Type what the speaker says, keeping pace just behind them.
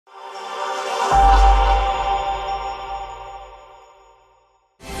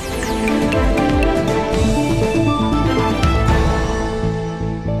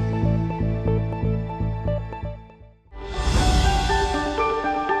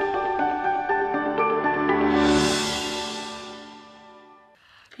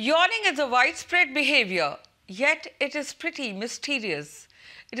Yawning is a widespread behavior, yet it is pretty mysterious.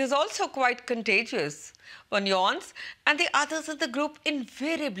 It is also quite contagious. One yawns and the others in the group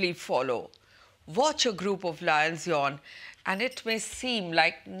invariably follow. Watch a group of lions yawn and it may seem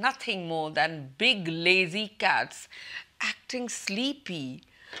like nothing more than big lazy cats acting sleepy.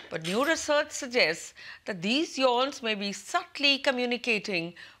 But new research suggests that these yawns may be subtly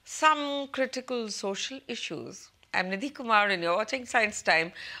communicating some critical social issues. I'm Nidhi Kumar and you're watching Science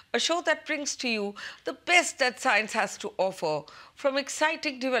Time, a show that brings to you the best that science has to offer, from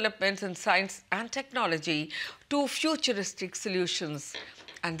exciting developments in science and technology to futuristic solutions.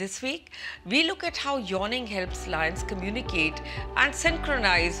 And this week, we look at how yawning helps lions communicate and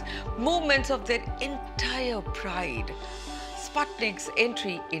synchronize movements of their entire pride. Sputnik's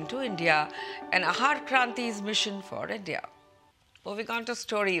entry into India and Ahar Kranti's mission for India. Moving on to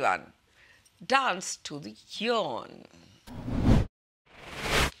story one. Dance to the yawn.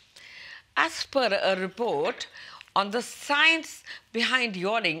 As per a report on the science behind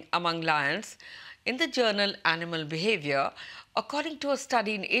yawning among lions in the journal Animal Behavior, according to a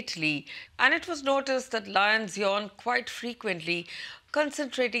study in Italy, and it was noticed that lions yawn quite frequently,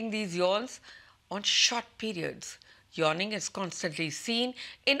 concentrating these yawns on short periods. Yawning is constantly seen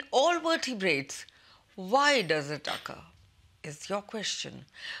in all vertebrates. Why does it occur? Is your question.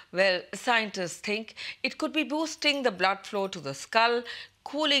 Well, scientists think it could be boosting the blood flow to the skull,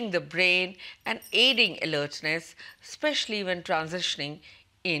 cooling the brain and aiding alertness, especially when transitioning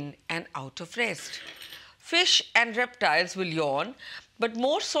in and out of rest. Fish and reptiles will yawn, but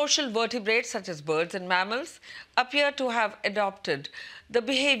more social vertebrates such as birds and mammals appear to have adopted the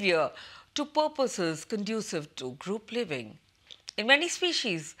behavior to purposes conducive to group living. In many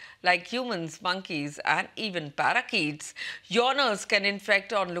species, like humans, monkeys, and even parakeets, yawners can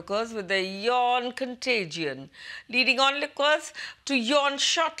infect onlookers with the yawn contagion, leading onlookers to yawn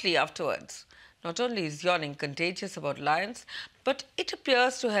shortly afterwards. Not only is yawning contagious about lions, but it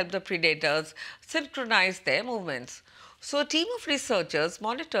appears to help the predators synchronize their movements. So a team of researchers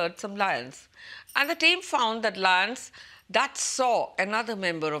monitored some lions, and the team found that lions that saw another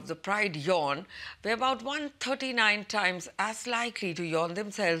member of the pride yawn were about 139 times as likely to yawn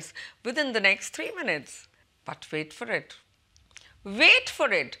themselves within the next 3 minutes. But wait for it. Wait for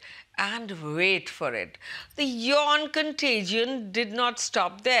it and wait for it. The yawn contagion did not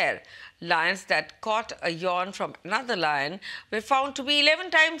stop there. Lions that caught a yawn from another lion were found to be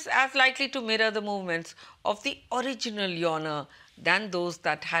 11 times as likely to mirror the movements of the original yawner than those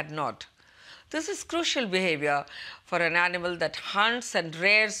that had not. This is crucial behavior for an animal that hunts and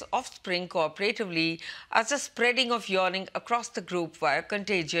rears offspring cooperatively, as the spreading of yawning across the group via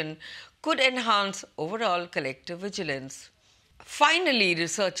contagion could enhance overall collective vigilance. Finally,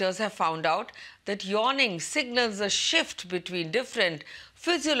 researchers have found out that yawning signals a shift between different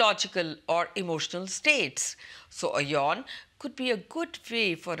physiological or emotional states. So a yawn could be a good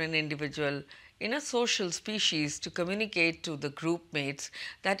way for an individual in a social species to communicate to the group mates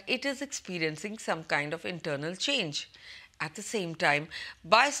that it is experiencing some kind of internal change. At the same time,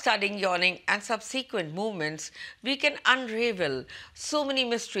 by studying yawning and subsequent movements, we can unravel so many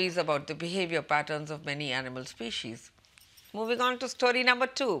mysteries about the behavior patterns of many animal species. Moving on to story number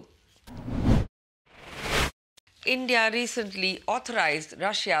two. India recently authorized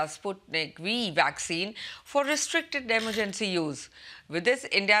Russia's Sputnik V vaccine for restricted emergency use. With this,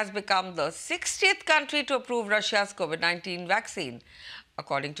 India has become the 60th country to approve Russia's COVID-19 vaccine.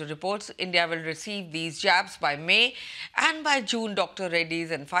 According to reports, India will receive these jabs by May, and by June, Dr.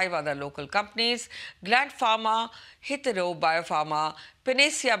 Reddy's and 5 other local companies, Glad Pharma, Hetero Biopharma,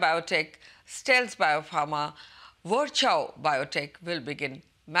 Panacea Biotech, Stealth Biopharma, Virchow Biotech will begin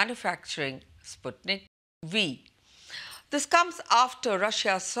manufacturing Sputnik V. This comes after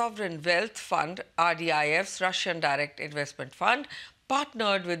Russia's Sovereign Wealth Fund, RDIF's Russian Direct Investment Fund,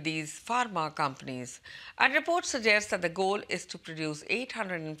 partnered with these pharma companies. And reports suggest that the goal is to produce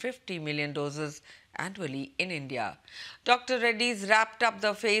 850 million doses annually in India. Dr. Reddy's wrapped up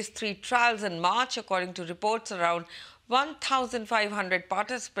the phase 3 trials in March. According to reports, around 1,500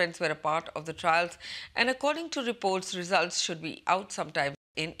 participants were a part of the trials, and according to reports, results should be out sometime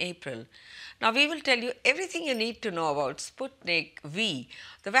in April. Now, we will tell you everything you need to know about Sputnik V.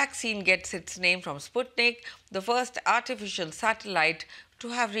 The vaccine gets its name from Sputnik, the first artificial satellite to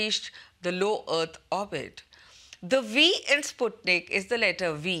have reached the low Earth orbit. The V in Sputnik is the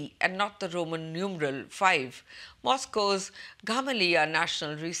letter V and not the Roman numeral 5. Moscow's Gamaleya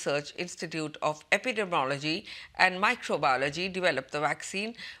National Research Institute of Epidemiology and Microbiology developed the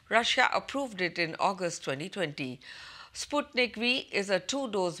vaccine. Russia approved it in August 2020. Sputnik V is a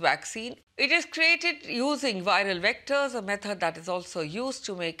two-dose vaccine. It is created using viral vectors, a method that is also used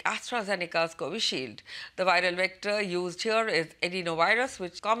to make AstraZeneca's Covishield. The viral vector used here is adenovirus,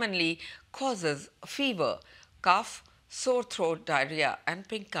 which commonly causes fever, cough, sore throat, diarrhea, and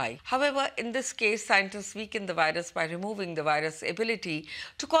pink eye. However, in this case, scientists weaken the virus by removing the virus' ability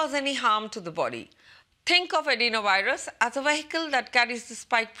to cause any harm to the body. Think of adenovirus as a vehicle that carries the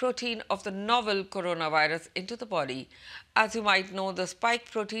spike protein of the novel coronavirus into the body. As you might know, the spike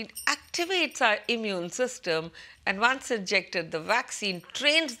protein activates our immune system, and once injected, the vaccine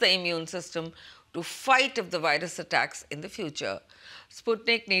trains the immune system to fight if the virus attacks in the future.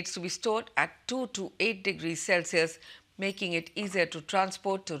 Sputnik needs to be stored at 2 to 8 degrees Celsius, making it easier to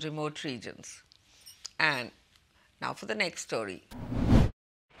transport to remote regions. And now for the next story.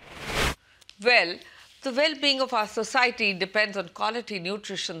 Well, the well-being of our society depends on quality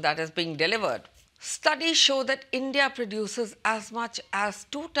nutrition that is being delivered. Studies show that India produces as much as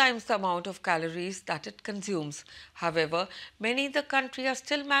 2 times the amount of calories that it consumes. However, many in the country are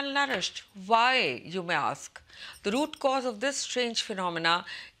still malnourished. Why, you may ask? The root cause of this strange phenomena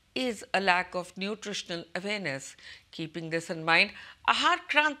is a lack of nutritional awareness. Keeping this in mind, Ahar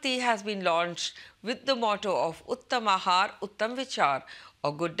Kranti has been launched with the motto of Uttam Ahar, Uttam Vichar,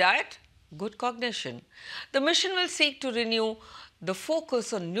 or good diet, good cognition. The mission will seek to renew the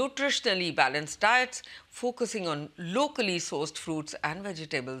focus on nutritionally balanced diets, focusing on locally sourced fruits and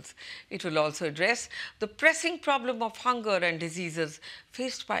vegetables. It will also address the pressing problem of hunger and diseases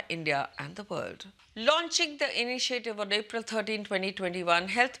faced by India and the world. Launching the initiative on April 13, 2021,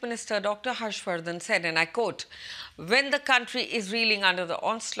 Health Minister Dr. Harshvardhan said, and I quote, "When the country is reeling under the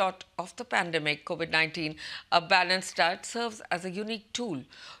onslaught of the pandemic COVID-19, a balanced diet serves as a unique tool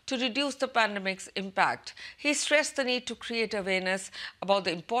to reduce the pandemic's impact." He stressed the need to create awareness about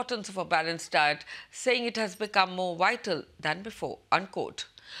the importance of a balanced diet, saying it has become more vital than before, unquote.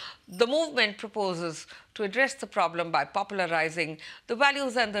 The movement proposes to address the problem by popularizing the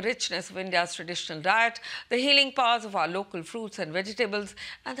values and the richness of India's traditional diet, the healing powers of our local fruits and vegetables,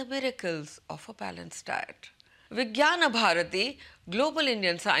 and the miracles of a balanced diet. Vigyana Bharati, Global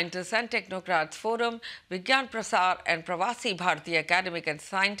Indian Scientists and Technocrats Forum, Vigyan Prasar and Pravasi Bharati Academic and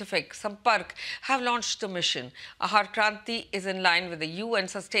Scientific Sampark have launched the mission. Ahar Kranti is in line with the UN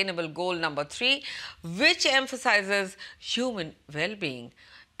Sustainable Goal number 3, which emphasizes human well-being.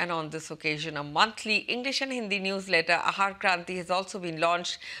 And on this occasion, a monthly English and Hindi newsletter, Ahar Kranti, has also been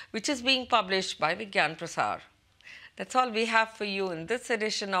launched, which is being published by Vigyan Prasar. That's all we have for you in this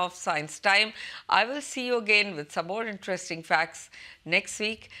edition of Science Time. I will see you again with some more interesting facts next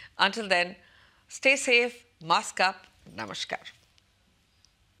week. Until then, stay safe, mask up, namaskar.